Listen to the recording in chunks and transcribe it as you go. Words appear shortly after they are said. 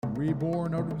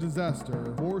Reborn out of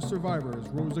disaster, 4 survivors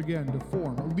rose again to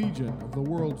form a legion of the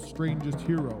world's strangest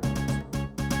heroes.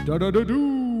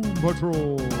 Doom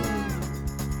Patrol!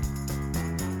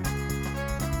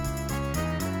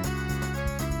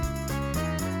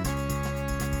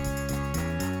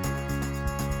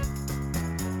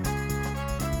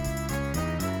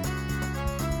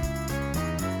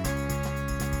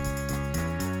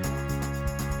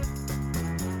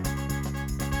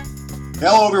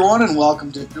 Hello, everyone, and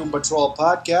welcome to Doom Patrol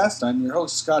Podcast. I'm your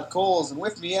host, Scott Coles, and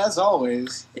with me, as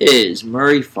always, is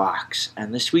Murray Fox.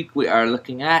 And this week we are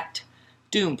looking at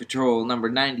Doom Patrol number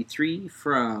 93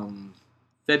 from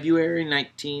February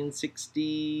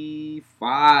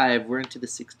 1965. We're into the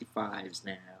 65s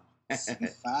now.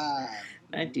 65.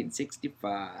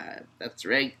 1965. That's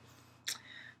right.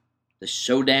 The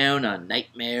Showdown on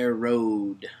Nightmare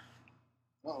Road.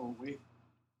 Oh, wait.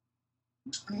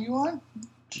 Which one are you on?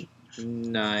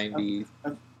 93?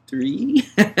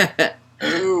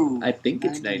 Oh, I think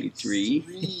it's 93.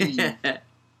 I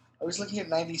was looking at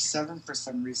 97 for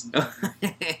some reason.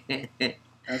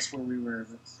 That's where we were,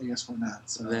 but I guess we're not.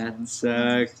 So that's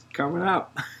coming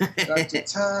up. Dr.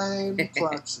 Time,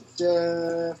 Clocks of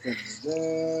Death.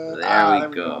 There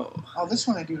we go. Oh, this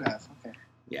one I do have. Okay.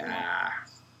 Yeah.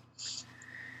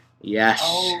 Yes.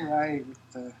 Oh, right, with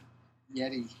the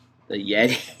Yeti. The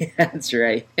Yeti, that's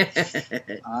right.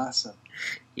 Awesome.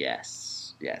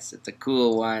 Yes, it's a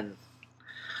cool one.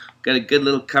 Got a good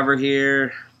little cover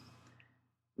here.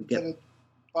 Is that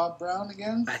Bob Brown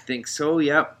again? I think so,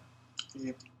 yep.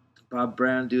 Yep. Bob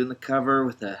Brown doing the cover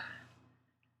with a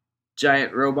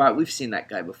giant robot. We've seen that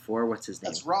guy before. What's his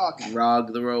name? That's Rog.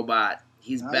 Rog the robot.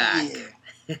 He's back.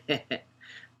 Yeah.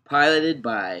 Piloted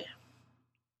by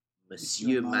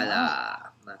Monsieur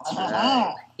Mallah. That's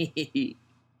right.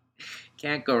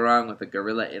 Can't go wrong with a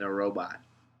gorilla in a robot.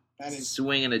 That is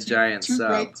swinging a giant two sub.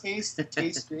 Great tastes that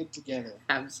taste great together.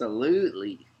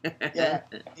 Absolutely. Yeah,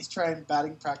 he's trying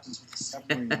batting practice with the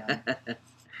submarine now.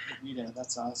 Rita,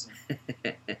 that's awesome.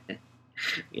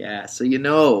 Yeah, so you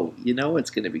know it's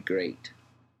going to be great.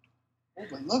 Oh,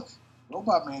 but look,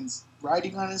 Robot Man's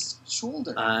riding on his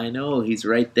shoulder. I know, he's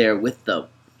right there with them.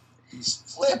 He's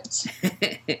flipped.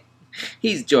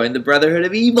 He's joined the Brotherhood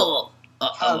of Evil.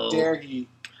 Uh-oh. How dare he?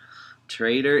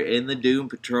 Traitor in the Doom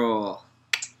Patrol.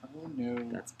 Oh no.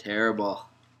 That's terrible.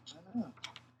 I know.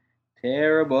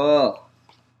 Terrible.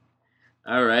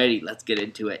 Alrighty, let's get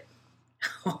into it.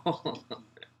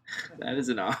 That is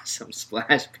an awesome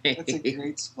splash page. That's a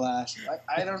great splash.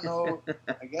 I don't know.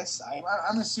 I guess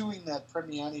I'm assuming that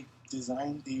Premiani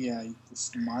designed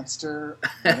this monster,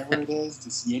 whatever it is,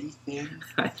 this Yeti thing.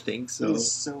 I think so. It is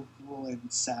so cool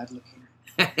and sad looking.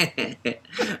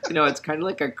 It's kind of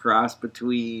like a cross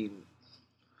between.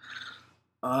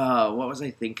 What was I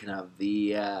thinking of?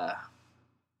 The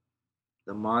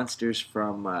monsters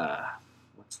from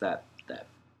what's that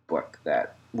book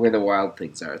that Where the Wild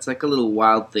Things Are? It's like a little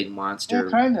wild thing monster.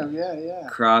 Yeah, kind of. Yeah.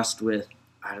 Crossed with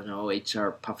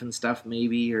HR Pufnstuf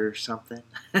maybe or something.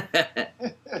 I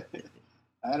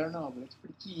don't know, but it's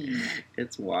pretty key.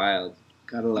 It's wild.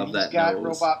 Gotta love that. He's got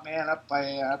nose. Robot Man up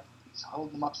by. He's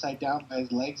holding him upside down by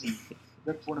his legs and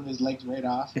ripped one of his legs right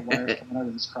off. The wire coming out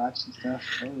of his crotch and stuff.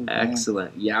 Oh,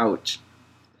 excellent. Youch.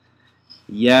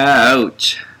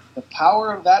 Youch. The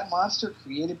power of that monster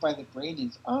created by the brain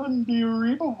is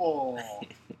unbelievable.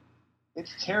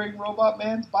 It's tearing Robot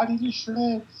Man's body to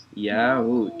shreds.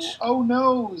 Youch. Oh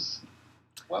noes.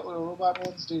 What will Robot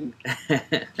Man's do?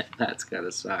 That's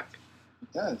gotta suck.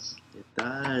 It does. It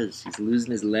does. He's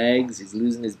losing his legs. He's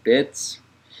losing his bits.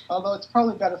 Although it's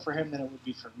probably better for him than it would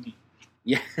be for me.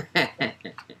 Yeah.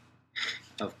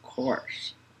 Of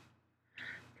course.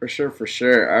 For sure.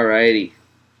 Alrighty.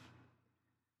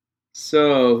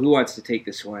 So, who wants to take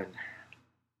this one?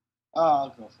 I'll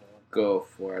go for it. Go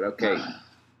for it. Okay.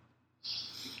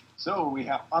 So, we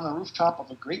have on the rooftop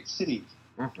of a great city.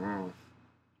 Mm-hmm.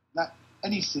 Not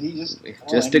any city, just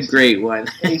a great one.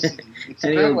 A city. It's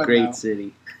any a great now.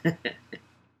 City.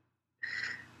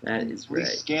 That is right.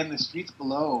 Please scan the streets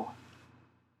below.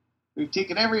 We've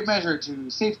taken every measure to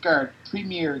safeguard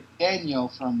Premier Daniel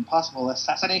from possible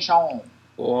assassination.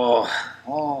 Oh,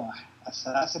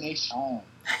 assassination.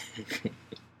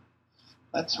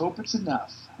 Let's hope it's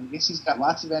enough. I guess he's got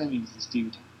lots of enemies, this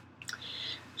dude.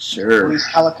 Sure. Police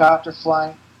helicopter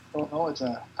flying. Oh no, it's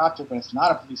a copter, but it's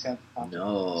not a police helicopter.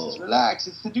 No. He says, relax,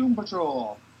 it's the Doom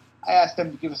Patrol. I asked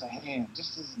them to give us a hand,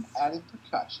 just as an added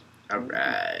precaution. All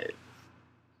right.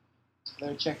 So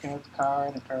they're checking out the car,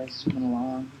 and the car is zooming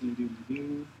along.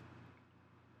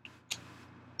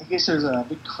 I guess there's a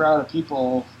big crowd of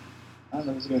people I don't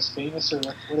know, is he guys famous or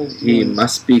what is He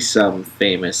must be some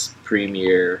famous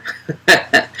premier.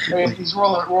 I mean, he's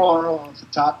rolling with the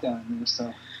top down there,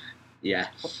 so Yeah.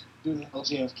 doing the whole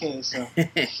JFK, so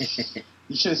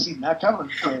you should have seen that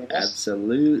coming.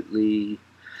 Absolutely.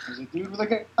 There's a dude with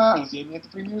a gun. He's aiming at the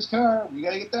premier's car. We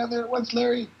gotta get down there at once,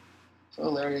 Larry. So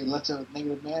Larry lets out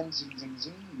Negative Man, zoom, zoom,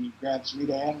 zoom. He grabs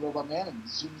Rita and Robot Man and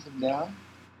zooms them down.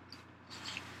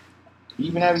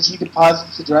 Even as he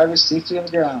deposits the driver safely on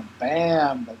the ground,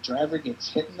 bam! The driver gets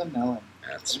hit in the melon.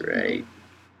 That's right.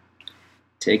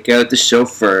 Take out the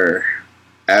chauffeur.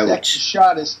 Ouch. Second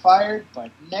shot is fired,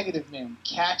 but Negative Man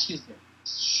catches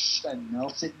it and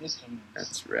melts it in his hands.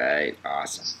 That's right.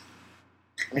 Awesome.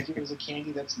 Like it was a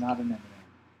candy that's not an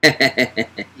M&M.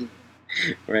 Yeah.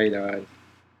 Right on.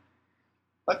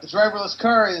 But the driverless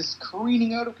car is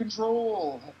careening out of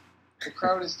control. The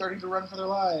crowd is starting to run for their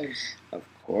lives. Of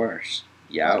course.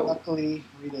 But Yow. luckily,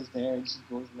 Rita's there and she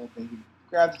goes a little big and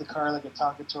grabs the car like a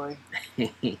Tonka toy.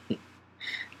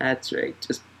 That's right.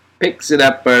 Just picks it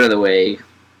up out of the way.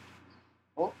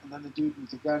 Oh, and then the dude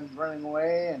with the gun running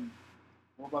away, and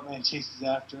Robot Man chases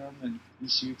after him, and he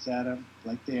shoots at him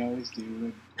like they always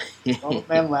do. And Robot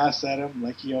Man laughs at him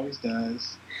like he always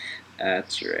does.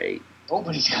 That's right. Oh,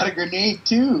 but he's got a grenade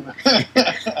too.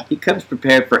 He comes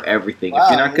prepared for everything. Wow,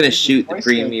 if you're not going to shoot the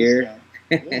premier,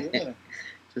 yeah.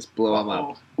 just blow him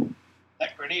up.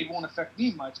 That grenade won't affect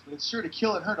me much, but it's sure to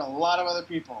kill and hurt a lot of other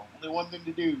people. Only one thing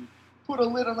to do. Put a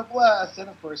lid on the blast. And,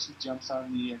 of course, he jumps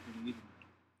on the grenade and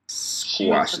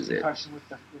Squashes the it. concussion with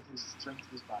his strength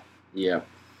of his body. Yep.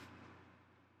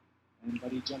 And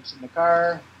Buddy jumps in the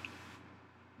car.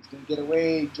 He's going to get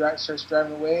away. He starts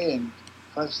driving away, and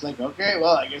Cliff's like, okay,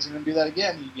 well, I guess I'm going to do that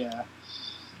again. He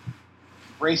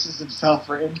braces himself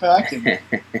for impact and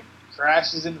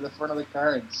crashes into the front of the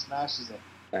car and smashes it.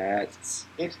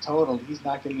 It's totaled. He's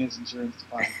not getting his insurance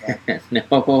deposit back.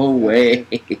 No way.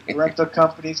 The rental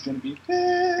company's going to be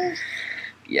pissed.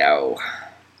 Yow.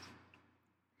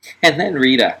 And then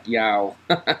Rita. Yow.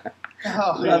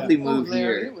 Lovely move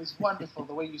Larry, here. It was wonderful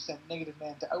the way you sent Negative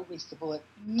Man to outrace the bullet.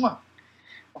 Mwah!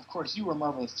 Of course, you were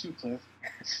marvelous too, Cliff.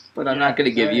 But I'm not going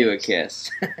to give you a kiss.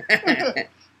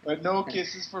 But no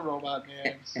kisses for Robot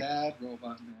Man. Sad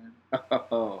Robot Man.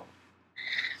 Oh,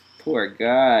 poor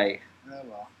guy.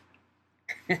 Oh,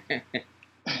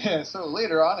 well. So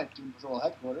later on at Doom Patrol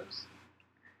headquarters,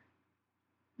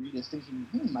 Rita's thinking,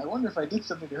 I wonder if I did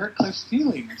something to hurt Cliff's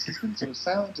feelings. He's been so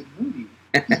silent and moody.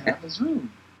 He's not in his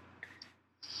room.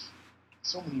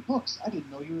 So many books. I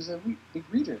didn't know he was a big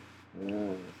reader.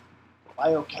 Mm.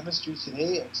 Biochemistry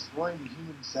Today, Exploring the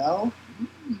Human Cell.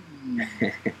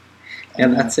 Yeah,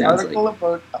 that sounds an article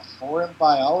about a foreign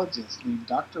biologist named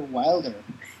Dr. Wilder.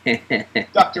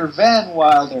 Dr. Van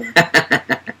Wilder.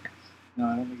 No,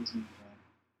 I don't think his name's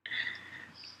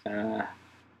Van.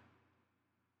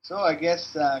 So I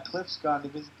guess Cliff's gone to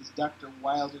visit this Dr.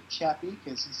 Wilder chappie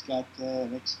because he's got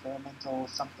an experimental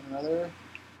something or other.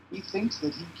 He thinks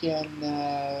that he can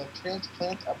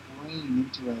transplant a brain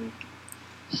into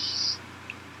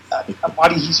a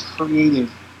body he's created.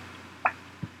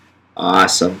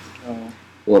 Awesome. So,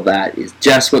 Well, that is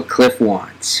just what Cliff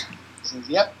wants. he says,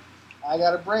 yep, I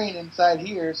got a brain inside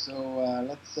here, so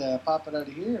let's pop it out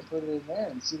of here and put it in there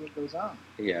and see what goes on.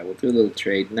 Yeah, we'll do a little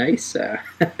trade. Nice,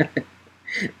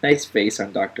 nice face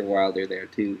on Dr. Wilder there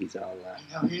too. He's all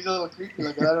I know, he's a little creepy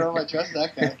looking. I don't know if I trust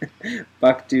that guy.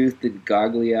 buck-toothed and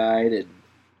goggly-eyed, and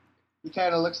He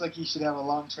kind of looks like he should have a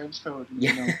long trench coat and,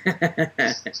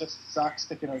 yeah, just socks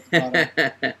sticking out the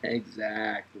bottom.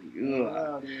 exactly. Ugh.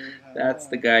 Oh, dude, That's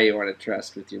the guy you want to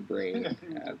trust with your brain. With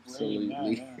your brain,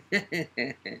 Absolutely.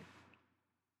 yeah.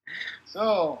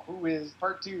 So, who is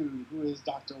part 2? Who is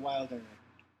Dr. Wilder?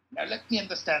 Now let me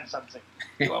understand something.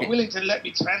 You are willing to let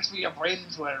me transfer your brain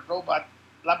to a robot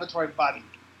laboratory body,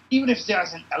 even if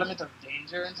there's an element of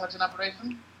danger in such an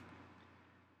operation?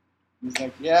 He's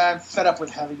like, yeah, I'm fed up with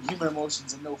having human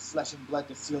emotions and no flesh and blood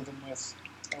to feel them with.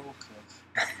 Oh,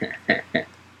 Cliff.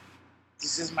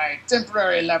 This is my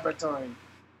temporary laboratory.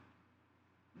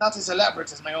 Not as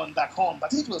elaborate as my own back home,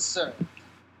 but it will serve.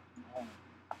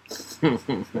 Look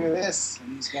at this.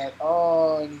 And he's got,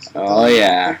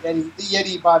 yeah. The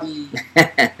Yeti body.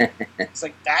 It's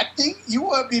like, that thing? You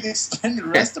want me to spend the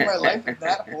rest of my life in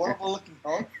that horrible looking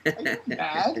home? Are you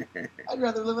mad? I'd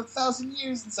rather live 1,000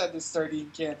 years inside this sardine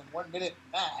can than 1 minute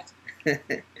in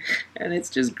that. And it's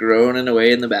just groaning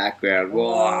away in the background.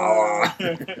 Whoa.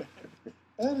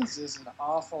 That is just an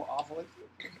awful, awful.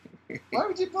 Why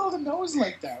would you build a nose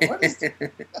like that?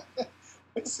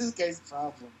 What's this guy's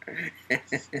problem?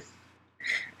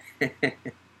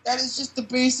 That is just the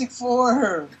basic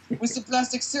form. With some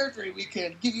plastic surgery, we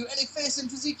can give you any face and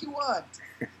physique you want.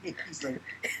 He's like,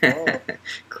 oh.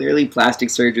 Clearly, plastic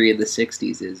surgery in the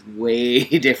 60s is way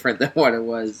different than what it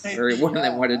was, or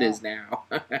than what it is now.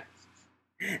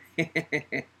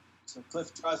 So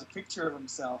Cliff draws a picture of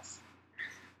himself.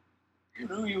 Who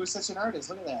knew he was such an artist?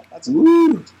 Look at that. That's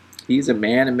Woo! He's a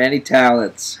man of many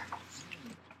talents.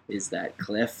 Is that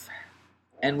Cliff?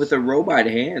 And with a robot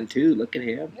hand too. Look at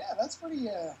him. Yeah, that's pretty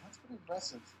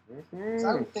impressive. So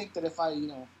I would think that if I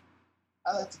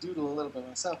like to doodle a little bit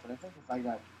myself, but I think if I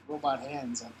got robot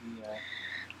hands, I'd be.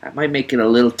 That might make it a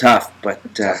little tough, but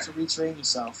just to retrain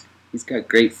yourself. He's got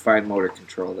great fine motor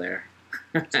control there.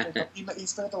 He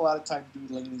spent a lot of time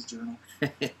doodling in his journal.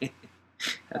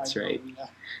 That's right.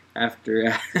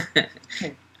 After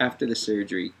the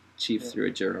surgery, Chief threw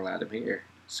a journal at him here.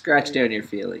 Scratch down your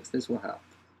feelings. This will help.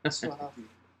 This will help you.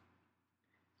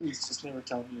 Please just never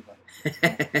tell me about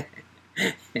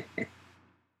it.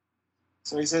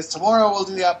 So he says, tomorrow we'll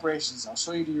do the operations. I'll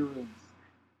show you to your room.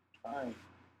 All right.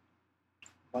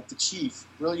 But the chief,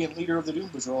 brilliant leader of the Doom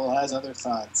Patrol, has other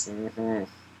thoughts. Mm-hmm.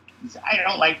 He says, I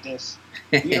don't like this.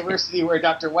 The university where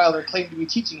Dr. Wilder claimed to be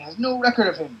teaching has no record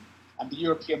of him. And the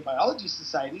European Biology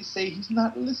Society say he's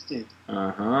not listed.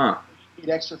 Uh-huh. You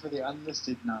need extra for the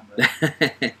unlisted number.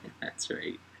 That's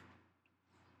right.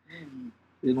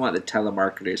 Didn't want the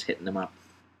telemarketers hitting them up.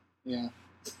 Yeah.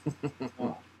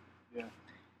 Oh, yeah.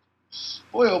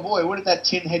 Boy, oh boy, what did that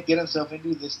tin head get himself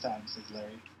into this time, says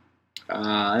Larry.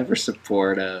 Ever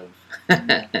supportive.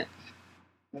 And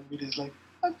Rita's like,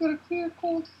 I've got a clear,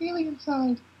 cold feeling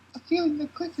inside. A feeling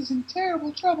that Cliff is in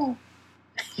terrible trouble.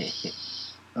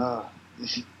 Oh,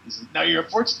 now you're a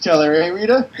fortune teller, eh,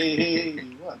 Rita? Hey,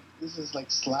 what? This is like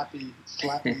slappy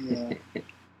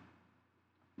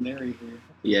Larry here.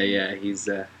 Yeah, he's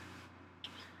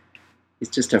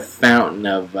just a fountain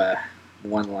of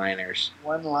one-liners.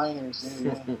 One-liners,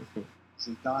 yeah.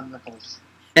 See, Don Rickles.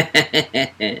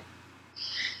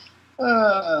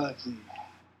 Let's see.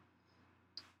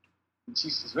 And she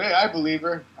says, hey, I believe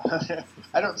her.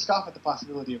 I don't scoff at the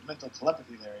possibility of mental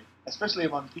telepathy, Larry, especially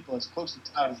among people as closely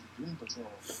tied as the Doom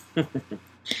Patrol.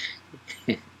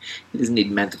 He doesn't need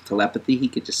mental telepathy. He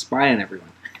could just spy on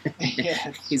everyone.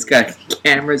 Yeah, he's got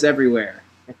cameras everywhere.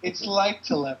 It's like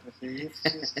telepathy. It's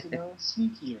just,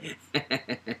 sneakier.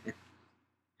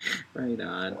 Right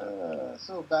on.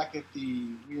 So back at the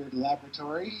weird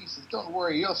laboratory, he says, don't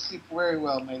worry, you'll sleep very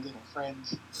well, my little friend.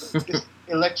 This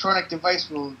electronic device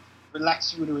will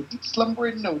relax you into a deep slumber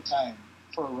in no time.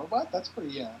 For a robot, that's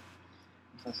pretty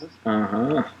impressive.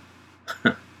 Uh-huh.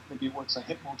 Maybe it works on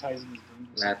hypnotizing his brain.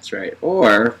 That's right.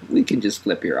 Or we can just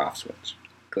flip your off switch.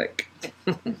 Click.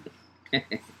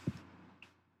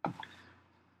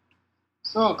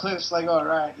 So Cliff's like, all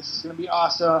right, this is going to be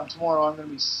awesome. Tomorrow I'm going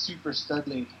to be super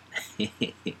studly.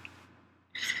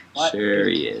 Sure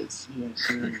he is. Yeah,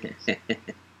 sure he is.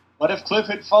 What if Cliff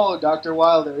had followed Dr.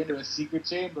 Wilder into a secret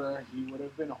chamber? He would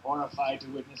have been horrified to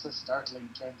witness a startling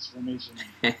transformation.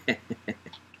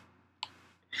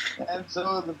 And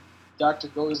so the doctor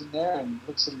goes in there and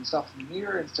looks at himself in the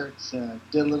mirror and starts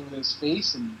diddling with his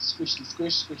face and squishy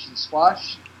squish, squishy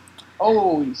squash.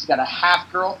 Oh, he's got a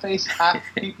half girl face, half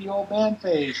creepy old man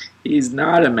face. He's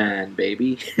not a man,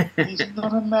 baby. He's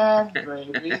not a man,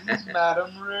 baby. He's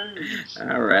Madame Rouge.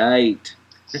 All right.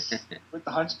 With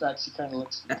the hunchback, she kind of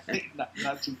looks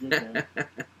not too good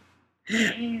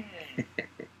there.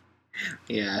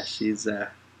 Yeah, she's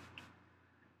a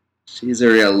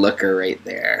real looker right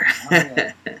there. Oh,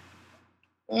 yeah.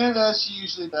 And as she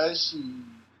usually does, she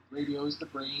radios the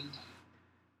brain.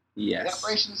 Yes. The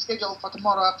operation is scheduled for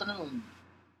tomorrow afternoon.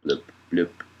 Bloop,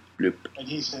 bloop, bloop. And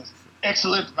he says,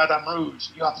 excellent, Madame Rouge.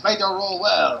 You have played your role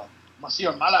well.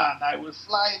 Monsieur Mala and I will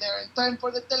fly there in time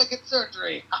for the delicate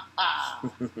surgery. Ha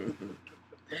ha!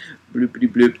 Bloopity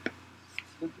bloop.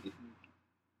 Bloopity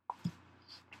bloop.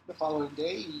 The following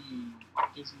day, he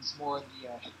gives me some more of the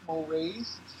hypno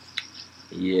rays.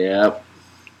 Yep.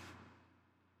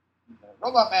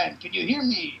 Robot Man, can you hear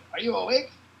me? Are you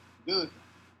awake? Good.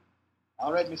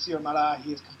 All right, Monsieur Mala,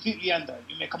 he is completely under.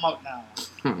 You may come out now.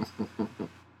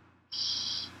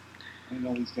 I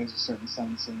know these guys are starting to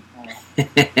sound the same. Oh.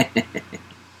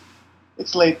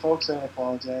 It's late, folks. I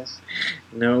apologize.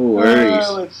 No worries.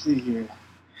 Let's see here.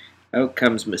 Out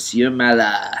comes Monsieur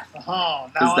Mala.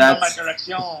 Now under my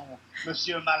direction,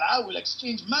 Monsieur Mala will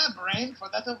exchange my brain for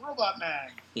that of Robot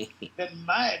Man. Then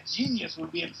my genius will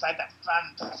be inside that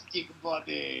fantastic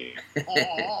body.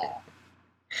 Oh.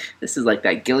 This is like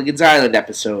that Gilligan's Island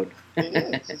episode. It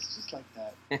is. It's just like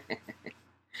that.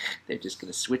 They're just going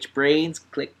to switch brains.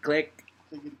 Click, click.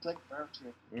 Clickety click,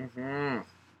 perfect. Mm-hmm.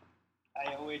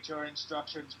 I await your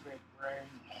instructions, great brain.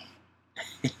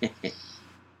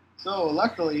 So,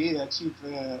 luckily, that Chief,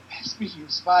 speaking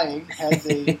of spying, has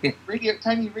a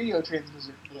tiny radio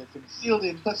transmitter concealed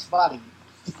in Cliff's body.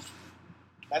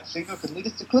 That signal can lead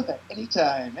us to Cliff at any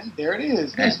time. And there it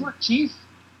is. Nice work, Chief.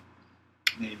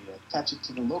 Maybe attach it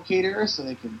to the locator so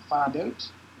they can find out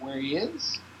where he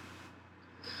is.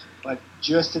 But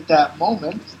just at that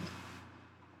moment,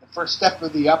 the first step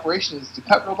of the operation is to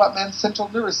cut Robot Man's central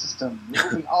nervous system,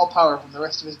 removing all power from the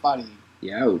rest of his body.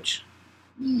 Ouch.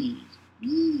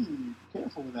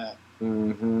 Careful with that.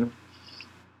 Mm-hmm.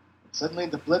 Suddenly,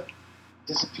 the blip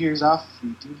disappears off the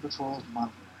Doom Patrol's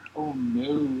monitor. Oh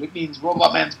no, it means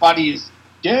Robot Man's body is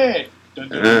dead. Dun,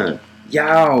 dun, dun.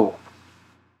 Yow.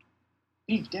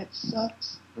 Being dead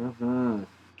sucks. Mm-hmm.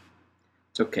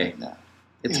 It's okay. No.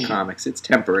 It's comics. It's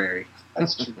temporary.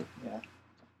 That's true, yeah.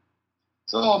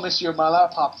 So, Monsieur Mala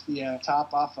pops the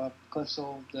top off of Cliff's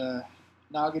old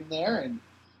noggin there, and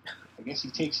I guess he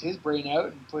takes his brain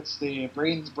out and puts the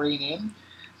brain's brain in.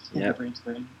 Yeah. Brain's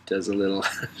brain. Does a little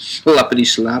schluppity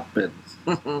slop and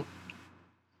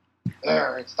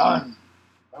There, it's done.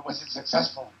 But was it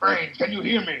successful? Brain, can you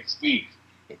hear me? Speak.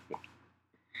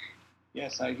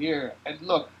 Yes, I hear. And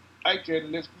look, I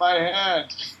can lift my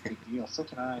hand. Big deal, so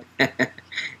can I.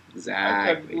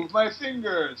 Exactly. I can move my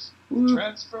fingers. Whoop.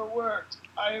 Transfer worked.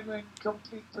 I am in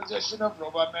complete possession of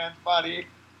Robot Man's body.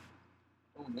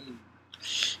 Oh no.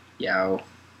 Yow.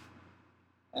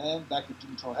 And back at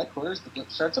Doom Patrol headquarters, the blip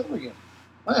starts over again.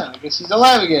 Well, I guess he's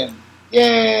alive again.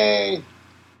 Yay!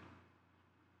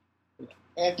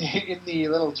 And in the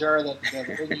little jar that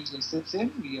the brain usually sits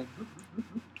in, we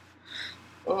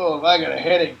oh, I got a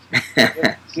headache.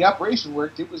 If the operation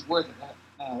worked, it was worth it.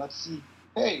 Now, let's see.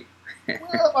 Hey, where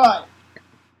am I?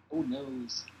 Oh,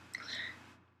 noes.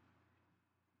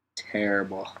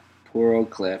 Terrible. Poor old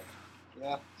Cliff.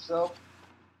 Yeah, so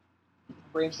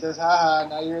brain says, haha,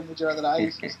 now you're in the jar that I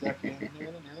used to be stuck in.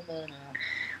 No.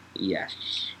 Yes.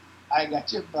 I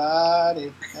got your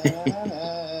body.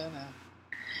 Na.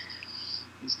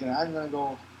 I'm gonna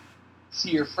go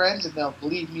see your friends, and they'll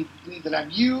believe that I'm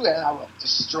you, and I will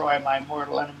destroy my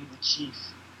mortal enemy, the Chief.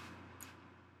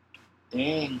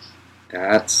 Dang.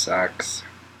 That sucks.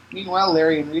 Meanwhile,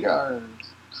 Larry and Rita are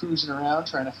cruising around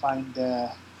trying to find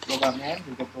Robot Man.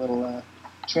 They get the little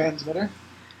transmitter.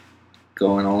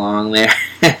 Going along there.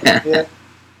 Yeah.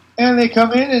 And they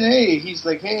come in, and hey, he's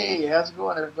like, hey, how's it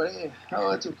going, everybody?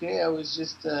 Oh, it's okay. I was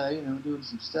just, doing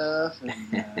some stuff.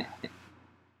 And,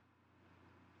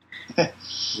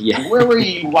 Yeah. where were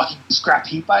you, walking scrap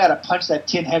heap? I had to punch that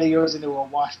tin head of yours into a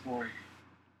washboard.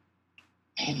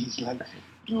 And he's like,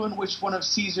 doing which one of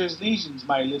Caesar's legions,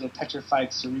 my little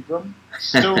petrified cerebrum?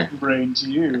 Stone brain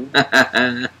to you.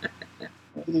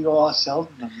 Maybe they go all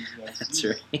Sheldon on these guys. That's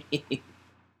right.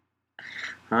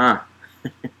 Huh.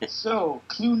 So,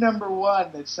 clue number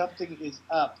one, that something is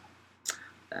up.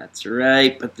 That's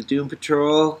right, but the Doom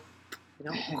Patrol, they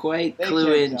don't quite They clue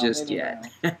can't in tell. just They yet.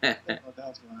 don't know what the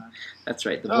hell's going on. That's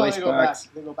right, the So voice they go box.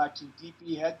 Back. They go back to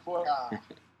DP headquarters. He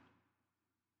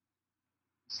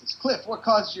says, Cliff, what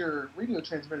caused your radio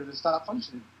transmitter to stop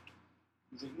functioning?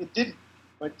 He's like, it didn't.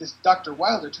 But this Dr.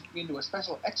 Wilder took me into a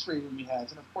special X-ray room he has,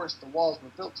 and of course the walls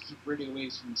were built to keep radio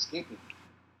waves from escaping.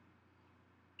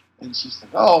 And she's like,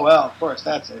 oh, well, of course,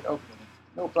 that's it. Okay,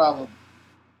 no problem.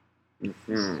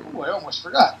 Mm-hmm. Oh, I almost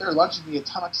forgot. They're launching the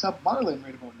atomic sub Marlin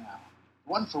right about now.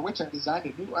 One for which I designed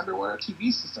a new underwater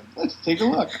TV system. Let's take a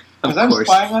look. Because I'm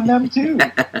spying on them, too.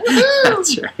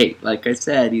 That's right. Like I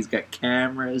said, he's got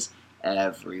cameras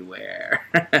everywhere.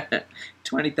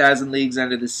 20,000 leagues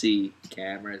under the sea.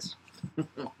 Cameras. So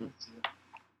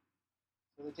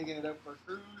they're taking it out for a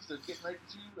cruise. They're getting ready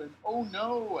to, and oh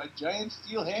no, a giant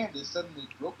steel hand is suddenly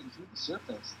broken through the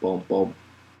surface. Boom, boom.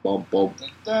 Boom, boom. Dun,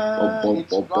 dun, Boom, boom, it's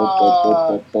boom, boom, Rod,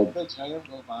 boom, boom, boom. the giant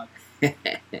robot.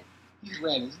 He's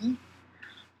red, isn't he?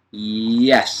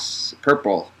 Yes.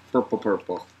 Purple.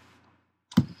 Purple.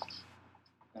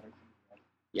 Better.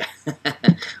 Yeah.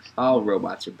 All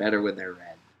robots are better when they're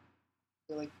red.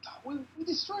 They're like, oh, we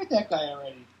destroyed that guy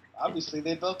already. Obviously,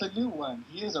 they built a new one.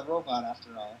 He is a robot, after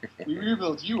all. We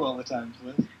rebuild you all the time,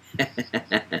 Cliff.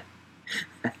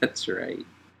 That's right.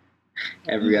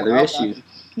 Every other issue.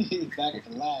 Back at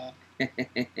the lab.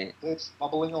 It's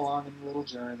bubbling along in the little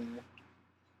jar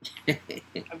there.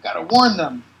 I've got to warn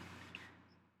them.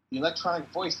 The electronic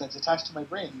voice that's attached to my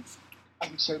brain. I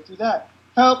can shout through that.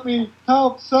 Help me!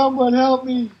 Help! Someone help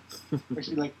me! Or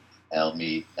she'd like, help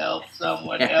me! Help!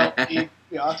 Someone help me! It'd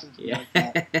be awesome to be like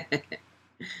that.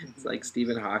 It's like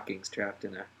Stephen Hawking's trapped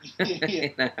in a, Yeah.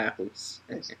 in a house.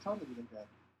 It's totally like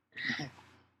that.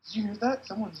 Did you hear that?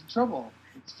 Someone's in trouble.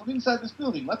 It's from inside this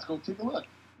building. Let's go take a look.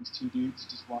 These two dudes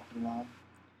just walking along,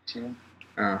 chilling.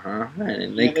 Uh-huh.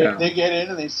 And they come. They get in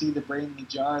and they see the brain in the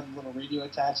jar and the little radio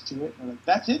attached to it. And they're like,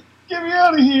 that's it? Get me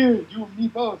out of here! You and me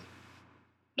both.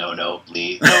 No,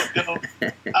 please. No.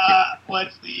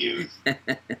 What's the use?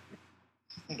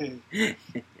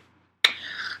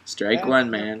 Strike one,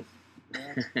 man.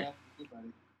 That's buddy.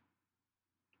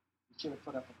 You should have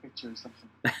put up a picture or something.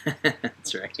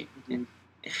 That's right.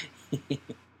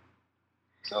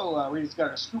 So, Rita's got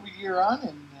her scuba gear on,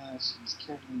 and she's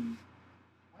carrying...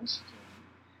 What is she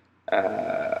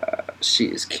carrying? She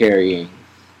is carrying...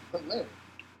 But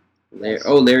Larry.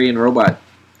 Larry and Robot.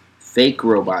 Fake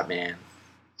Robot Man.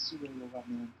 Pseudo Robot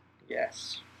Man.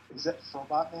 Yes. Is that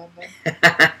Robot Man then?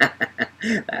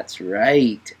 That's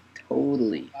right.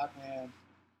 Totally. Robot Man.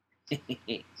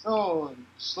 So,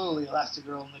 slowly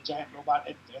Elastigirl and the giant robot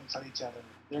advance on each other.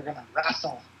 They're gonna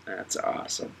wrestle. That's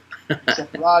awesome.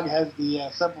 Except Rog has the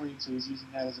submarine, so he's using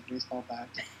that as a baseball bat.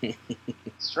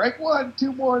 Strike one,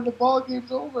 2 more, and the ball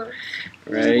game's over.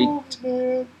 Right. Move,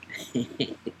 man.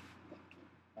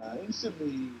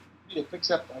 Instantly, Rita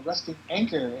picks up a rusting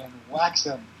anchor and whacks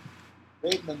him.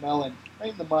 Right in the melon,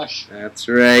 right in the mush. That's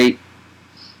right.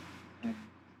 And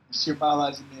Monsieur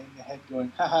Mala's in the head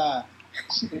going, haha,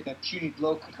 see that puny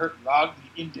blow could hurt Rog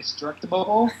the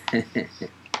Indestructible.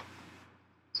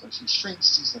 So she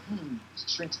shrinks. She's like, She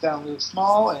shrinks down a little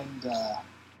small, and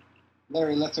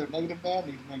Larry lets out Negative Man.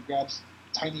 Negative Man grabs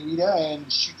Tiny Rita and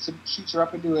shoots her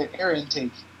up into an air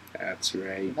intake. That's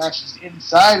right. And now she's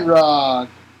inside Rog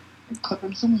and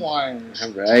clipping some wires.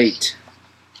 All right.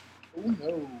 Oh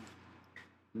no.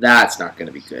 That's not going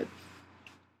to be good.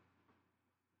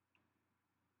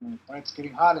 But it's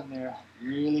getting hot in there.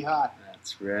 Really hot.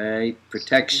 That's right.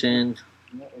 Protection.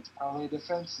 Yeah, it's probably a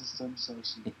defense system, so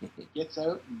she gets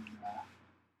out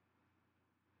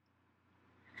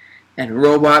and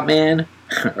Robot Man,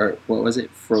 or what was it?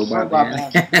 Robot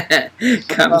Man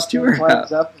comes to her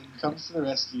climbs up and comes to the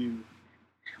rescue.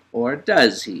 Or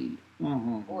does he?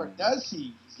 Mm-hmm. Or does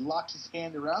he? He locks his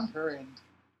hand around her and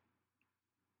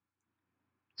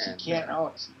she can't.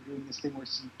 She's doing this thing where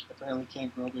she apparently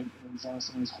can't grow in as long as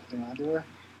someone's holding on to her.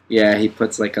 Yeah, he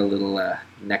puts like a little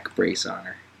neck brace on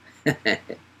her.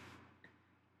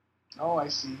 Oh, I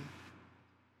see.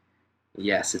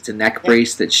 Yes, it's a neck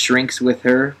brace that shrinks with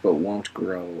her but won't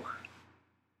grow.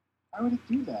 Why would it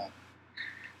do that?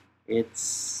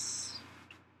 It's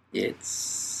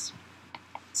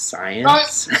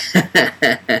science.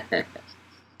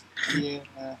 Yeah.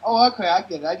 Oh, okay, I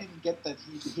get it. I didn't get that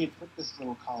he had put this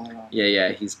little collar on.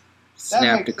 Yeah, he's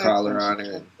snapped a collar on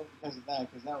her. Because of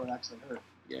that, because that would actually hurt.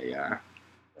 Yeah.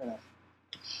 Fair enough.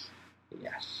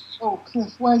 Yes. Oh,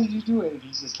 Cliff, why did you do it? And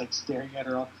he's just like staring at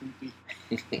her all creepy.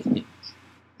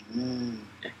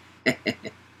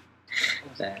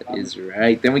 That is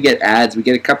right. Then we get ads. We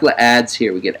get a couple of ads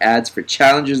here. We get ads for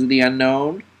Challengers of the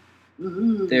Unknown.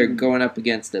 Woo-hoo. They're going up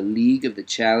against the League of the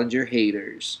Challenger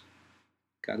Haters.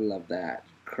 Gotta love that.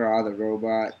 Craw the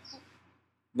Robot,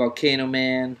 Volcano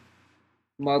Man,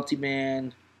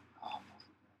 Multi-Man,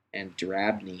 and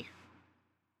Drabney.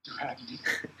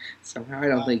 Somehow I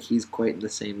don't think he's quite in the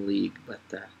same league, but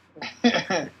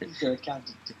he's their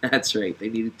accountant. That's right. They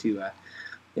needed to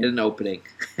get an opening.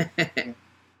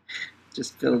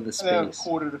 Just fill in the space. A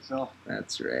quarter to fill.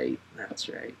 That's right.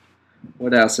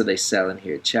 What else are they selling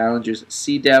here? Challengers,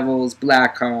 Sea Devils,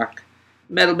 Blackhawk,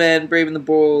 Metal Man, Brave and the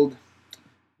Bold.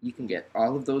 You can get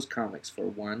all of those comics for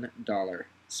 $1.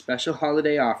 Special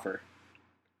holiday offer.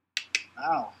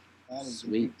 Wow, that is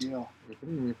sweet. A good deal.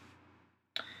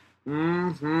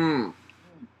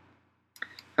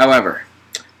 However,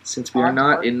 since we are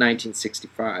not in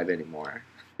 1965 anymore,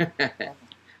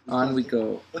 on we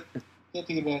go. Can't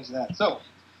take advantage of that. So,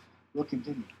 we'll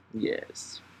continue.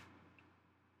 Yes.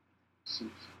 So,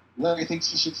 Larry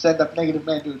thinks he should send up Negative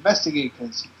Man to investigate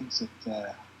because he thinks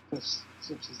that Cliff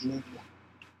slips his lid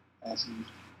as he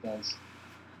does.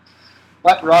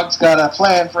 But Rog's got a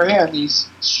plan for him. He's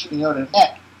shooting out a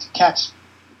net to catch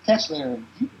Larry.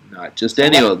 Not just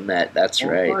any old net, that's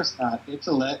right. Of course not. It's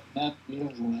a net. It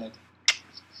is a net.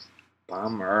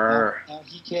 Bummer. Now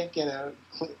he can't get out.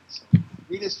 So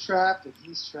Rita's trapped, and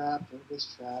he's trapped, everybody's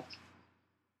trapped.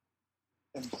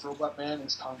 And Robot Man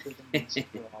is conquered and wants to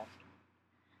go off.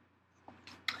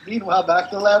 Meanwhile,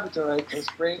 back to the laboratory, his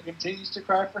brain continues to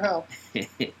cry for help.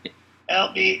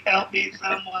 Help me,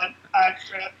 someone. I'm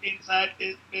trapped inside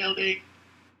this building.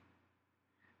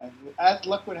 And as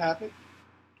luck would have it,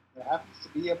 there happens to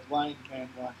be a blind man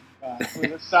walking by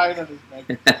with a sign on his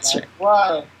neck. That's right.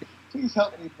 Wow, please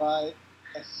help me buy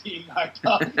a seeing eye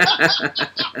dog.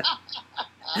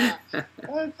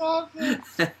 That's awesome.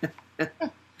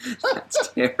 That's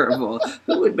terrible.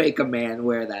 Who would make a man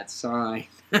wear that sign?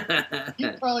 He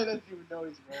probably doesn't even know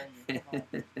he's wearing it. Come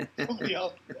on. Somebody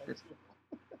else did that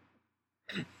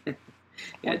too.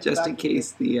 Yeah, just in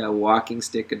case the walking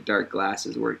stick and dark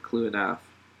glasses weren't clue enough.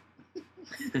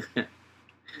 You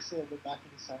see at the back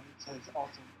of the sign it says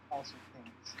also pants.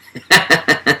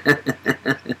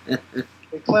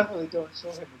 They cleverly don't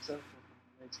show him except for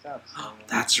when he wakes up. So,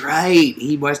 That's right.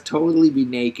 He must totally be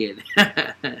naked.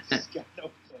 He's got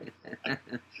no place.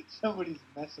 Somebody's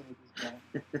messing with this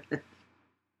guy.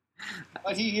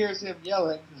 But he hears him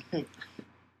yelling.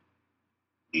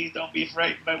 Please don't be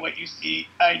frightened by what you see.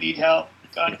 I need help.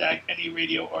 Contact any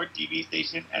radio or TV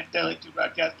station and tell it to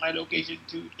broadcast my location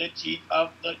to the chief of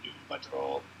the Doom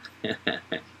Patrol. He's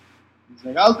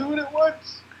like, I'll do it at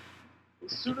once.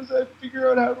 As soon as I figure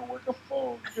out how to work a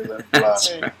phone because I'm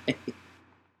blind. Right.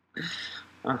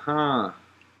 Uh-huh.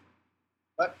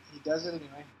 But he does it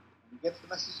anyway. He gets the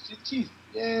message to the chief.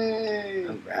 Yay!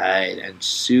 All right, and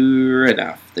sure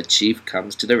enough, the chief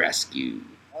comes to the rescue.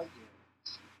 Oh,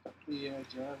 yeah. Got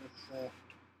the jar with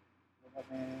Robot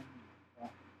Man.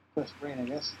 Cliff's brain, I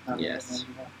guess. Not Yes.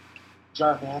 Man,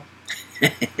 Jar Man.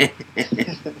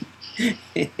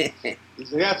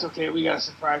 He's like, that's okay. We got a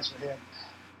surprise for him.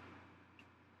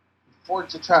 We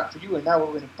forged a trap for you, and now we're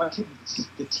going to bite him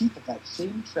with the teeth of that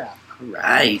same trap. All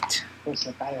right. Of course,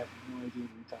 like, I have no idea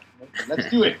what you're talking about, but let's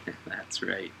do it. That's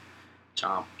right.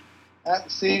 Chomp. At the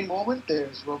same moment,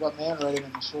 there's Robot Man riding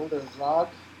on the shoulder of Rog.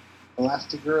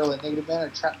 Elastic Girl and Negative Man are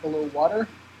trapped below water.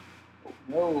 Oh,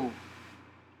 no.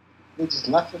 They just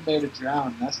left him there to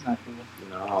drown. That's not cool.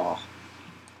 No.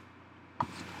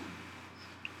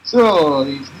 So,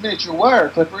 these miniature wire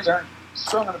clippers aren't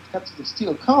strong enough to cut through the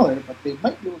steel collar, but they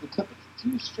might be able to clip a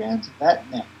few strands of that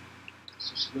net.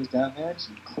 So she goes down there and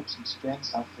she clips some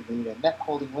strands off of the net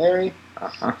holding Larry.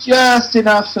 Uh-huh. Just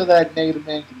enough so that Negative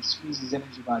Man can squeeze his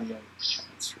energy body out.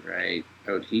 That's right.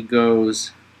 Out he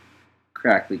goes.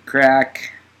 Crackly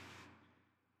crack.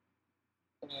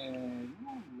 And,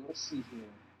 let's see here.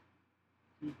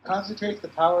 He concentrates the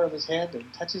power of his hand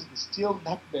and touches the steel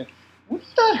neck bit.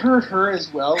 Wouldn't that hurt her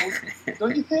as well?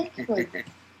 Don't you think? Like,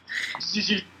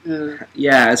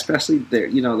 Yeah, especially they're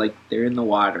they're in the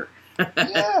water.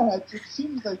 yeah, it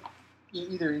seems like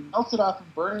either he melts it off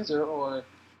and burns, or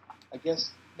I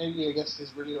guess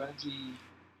his radio energy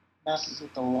messes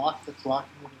with the lock that's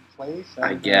locking it in place.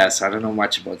 I guess I don't know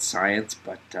much about science,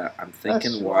 but I'm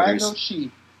thinking that's water's. I know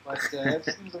sheep, but it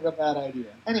seems like a bad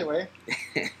idea. Anyway,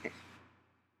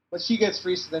 but she gets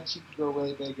free, so then she can grow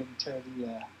really big and tear the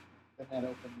net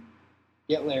open and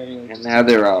get Larry out. And now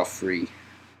they're all free.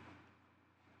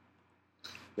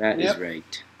 That is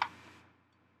right.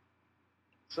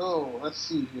 So, let's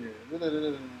see here.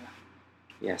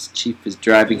 Yes, Chief is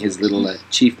driving his little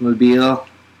Chief-mobile.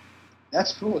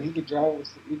 That's cool. He could drive with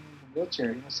even in the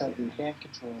wheelchair. He must have the hand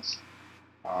controls.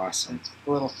 Awesome. It's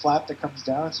a little flap that comes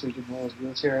down so he can roll his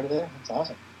wheelchair out of there. That's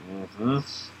awesome. Mm-hmm.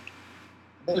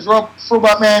 There's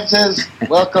Robot Man says,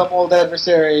 welcome, old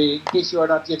adversary. In case you are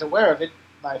not yet aware of it,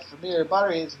 my familiar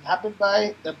body is inhabited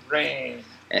by the brain.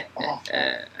 Oh.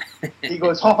 He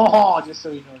goes, ho ho ho, just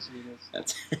so he knows who it is.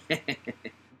 That's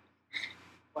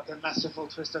What a masterful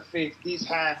twist of fate. These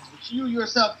hands, which you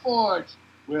yourself forged,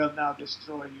 will now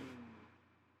destroy you.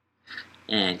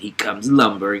 And he comes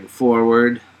lumbering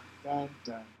forward. Dun,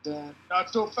 dun, dun.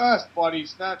 Not so fast, body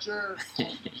snatcher.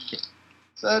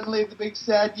 Suddenly, the big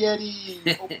sad Yeti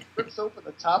rips open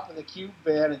the top of the cube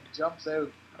bed and jumps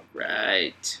out. All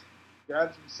right.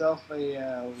 Grabs himself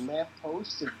a lamp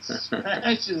post and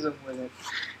smashes him with it.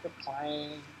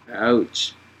 Clang.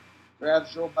 Ouch.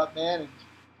 Grabs Robot Man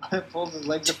and pulls his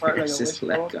legs apart like a Tears his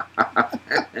wishbone. leg off.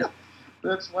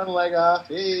 Rips one leg off.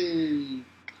 Hey.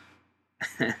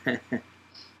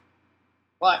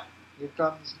 But here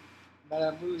comes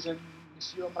Madame Rouge and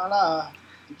Monsieur Malat.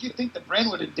 Did you think the brain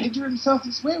would endanger himself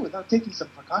this way without taking some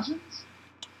precautions?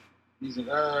 He's like,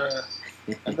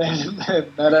 and then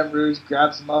Madame Rouge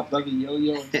grabs him up like a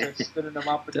yo-yo and starts spinning him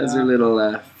up and Does down. her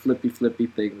little flippy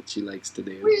thing that she likes to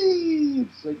do. Whee!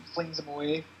 Like, flings him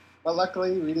away. But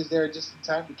luckily, Rita's there just in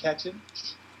time to catch him.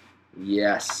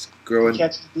 Yes. He Growing.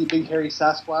 catches the big hairy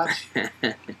Sasquatch.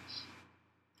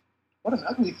 What an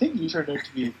ugly thing you turned out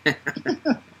to be.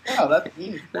 Wow, that's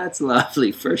mean. That's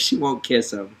lovely. First she won't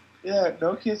kiss him. Yeah,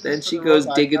 no kisses. Then for she the goes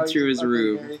robot. digging Now he's through a his fucking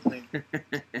room. hairy thing.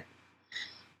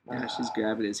 Now she's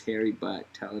grabbing his hairy butt,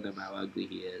 telling him how ugly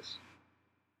he is.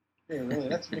 Yeah, really,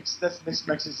 that's mixed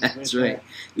messages That's right right. there.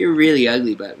 You're really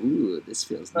ugly, but ooh, this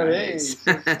feels But hey, nice.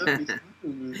 so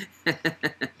smooth.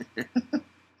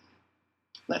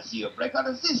 Let's see you break out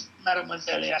of this,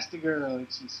 Mademoiselle Elastigirl. And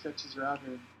she stretches around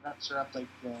her and wraps her up like,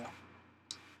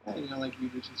 like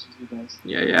Reed Richards usually does.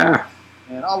 Yeah.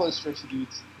 And all those stretchy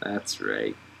dudes. That's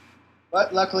right.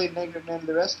 But luckily, Negative Man to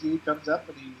the rescue comes up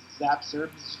and he zaps her.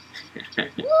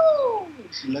 Woo! And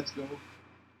she lets go.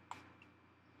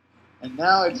 And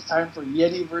now it's time for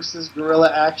Yeti versus Gorilla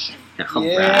action. All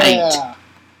right.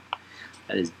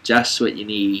 That is just what you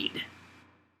need.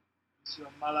 So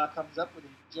Mala comes up with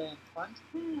a giant punch.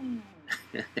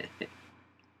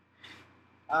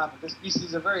 But this beast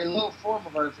is a very low form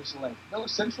of artificial life. No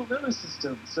central nervous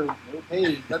system, so no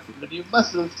pain. Nothing but your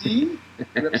muscles, see?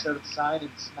 He rips out its side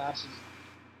and smashes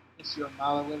Monsieur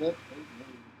Mala with it.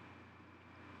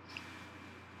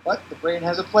 But the brain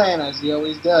has a plan, as he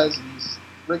always does, and he's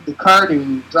rigged the car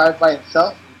to drive by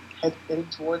itself and heading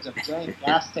towards a giant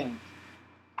gas tank.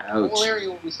 Ouch. The whole area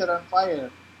will be set on fire.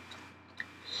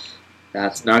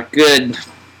 That's not good.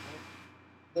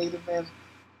 Native Man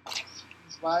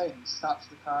swings by and stops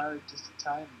the car just in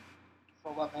time.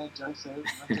 Robot Man jumps out and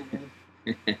runs away.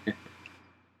 But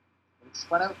it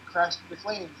spun out and crashed into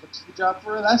flames. Looks the job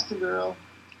for Elastigirl.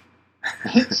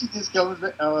 She just goes,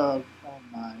 oh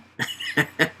my.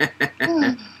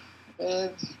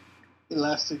 And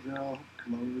Elastigirl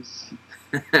blows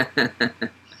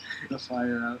the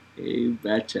fire out. You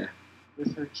betcha.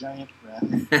 With her giant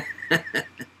breath.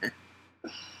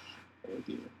 Oh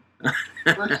dear.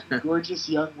 Gorgeous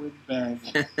young windbag.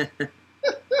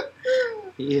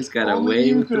 He has got Only away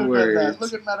you with could the have done words. that.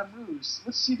 Look at Madame Rouge.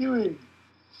 What's she doing?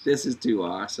 This is too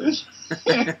awesome.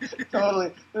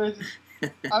 Totally. There's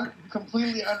a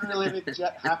completely unrelated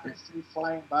jet happens to be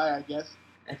flying by, I guess,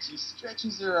 and she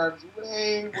stretches her arms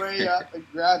way, way up and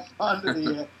grabs onto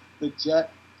the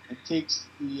jet and takes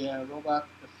the robot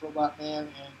man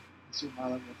and Monsieur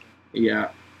Marlon with her. Yeah.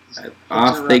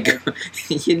 Off they go.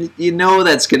 You know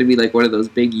that's going to be like one of those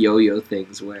big yo-yo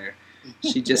things where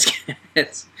she just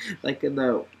gets, like in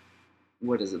the,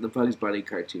 what is it, the Bugs Bunny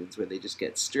cartoons where they just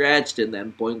get stretched and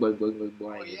then boing, boing, boing, boing,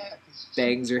 boing. Oh, yeah,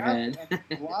 bangs her head. And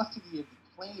the velocity of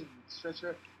the plane would stretch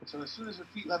her. So as soon as her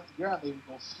feet left the ground, they would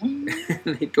go swing.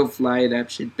 They'd go flying up.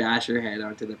 She'd bash her head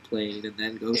onto the plane and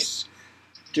then go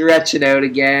stretching out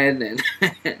again and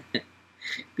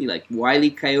be like Wile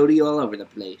E. Coyote all over the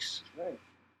place. That's right.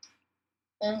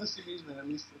 Endless amusement, at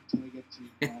least until we get to.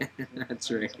 That's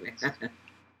right.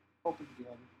 Hoping to be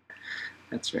happy.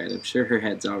 That's right. I'm sure her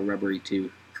head's all rubbery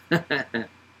too.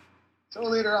 So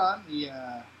later on, the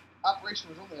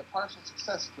operation was only a partial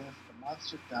success, Cliff. The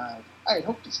monster died. I had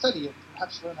hoped to study it and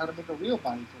perhaps learn how to make a real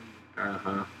body for you.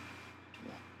 Uh-huh.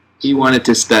 Yeah. He wanted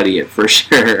to study it for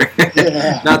sure.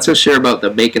 Yeah. Not so sure about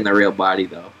the making the real body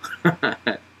though.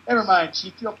 Never mind,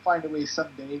 Chief. You'll find a way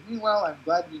someday. Meanwhile, I'm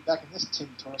glad to be back in this tin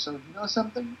torso. You know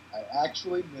something? I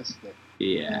actually missed it.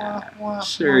 Yeah,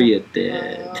 sure you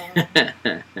did.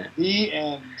 The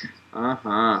end.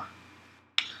 Uh-huh.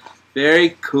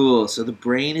 Very cool. So the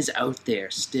brain is out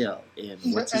there still in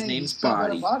what's his name's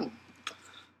body.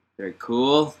 Very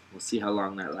cool. We'll see how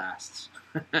long that lasts.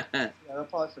 Yeah, they'll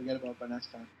probably forget about it by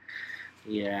next time.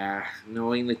 Yeah,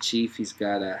 knowing the Chief, he's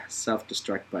got a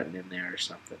self-destruct button in there or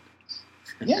something.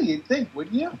 Yeah, you'd think,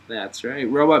 wouldn't you? That's right.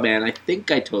 Robot Man, I think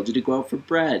I told you to go out for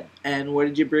bread. And what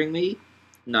did you bring me?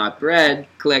 Not bread.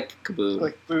 Click, kaboom.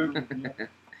 Click, boom. Yeah.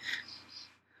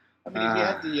 I mean, if you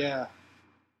had the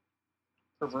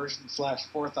perversion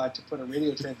 / forethought to put a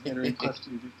radio transmitter in Cliff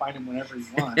to find him whenever he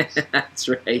wants. That's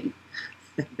right.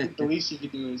 I think the least you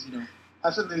could do is,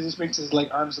 have something that just makes his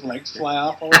arms and legs fly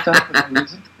off all the time for no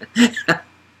reason.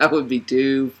 That would be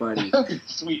too funny. That would be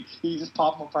sweet. You just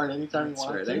pop them apart anytime you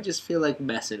want. That's right. I just feel like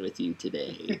messing with you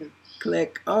today.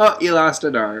 Click. Oh, you lost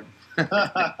an arm.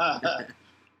 I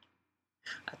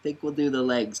think we'll do the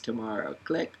legs tomorrow.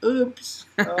 Click. Oops.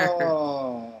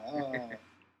 Oh.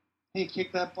 Hey,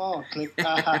 kick that ball. Click.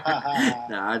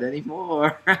 Not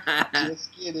anymore.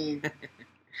 Just kidding.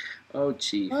 Oh,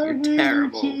 Chief, you're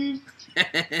terrible. Chief.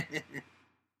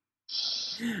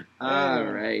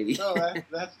 Alrighty. So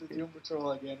that's the Doom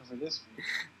Patrol again for this week.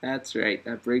 That's right.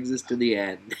 That brings us to the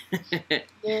end.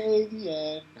 Yay, the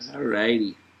end.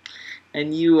 Alrighty.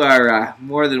 And you are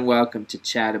more than welcome to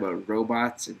chat about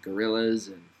robots and gorillas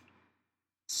and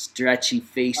stretchy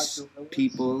face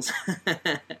peoples.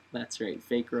 That's right.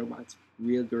 Fake robots,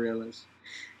 real gorillas.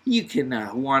 You can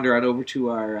wander on over to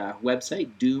our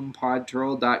website,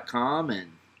 doompodtrol.com,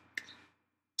 and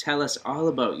tell us all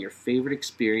about your favorite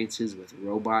experiences with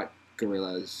robot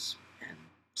gorillas and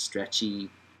stretchy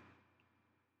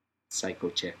psycho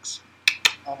chicks.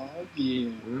 Oh, yeah.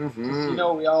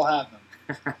 Mm-hmm. We all have them.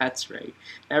 That's right.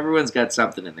 Everyone's got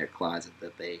something in their closet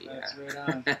that they... That's right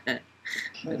on.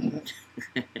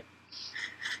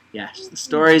 Yes, the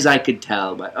stories I could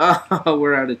tell, but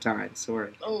we're out of time.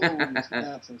 Sorry. Oh,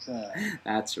 that's so sad.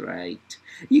 That's right.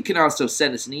 You can also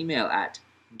send us an email at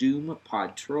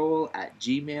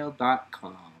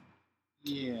doompodtrol@gmail.com.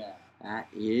 Yeah. That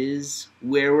is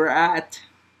where we're at.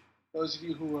 Those of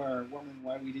you who are wondering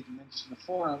why we didn't mention the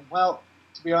forum, well,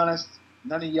 to be honest,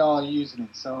 none of y'all are using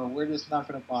it, so we're just not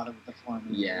going to bother with the forum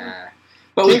anymore. Yeah.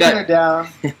 But we got it down.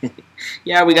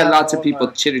 Yeah, we got lots of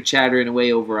people chitter-chattering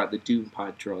away over at the Doom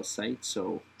Podtrol site,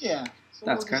 so yeah, so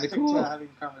that's kind of cool. To having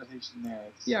conversation there.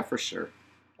 Yeah, for sure.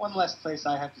 One less place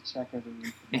I have to check every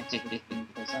week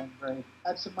because I'm very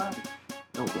absent-minded.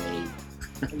 No way.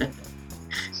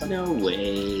 No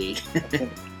way.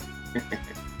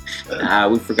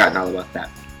 We've forgotten all about that.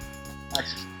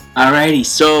 Alrighty,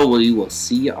 so we will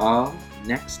see you all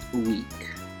next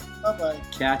week. Bye-bye.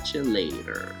 Catch you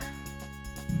later.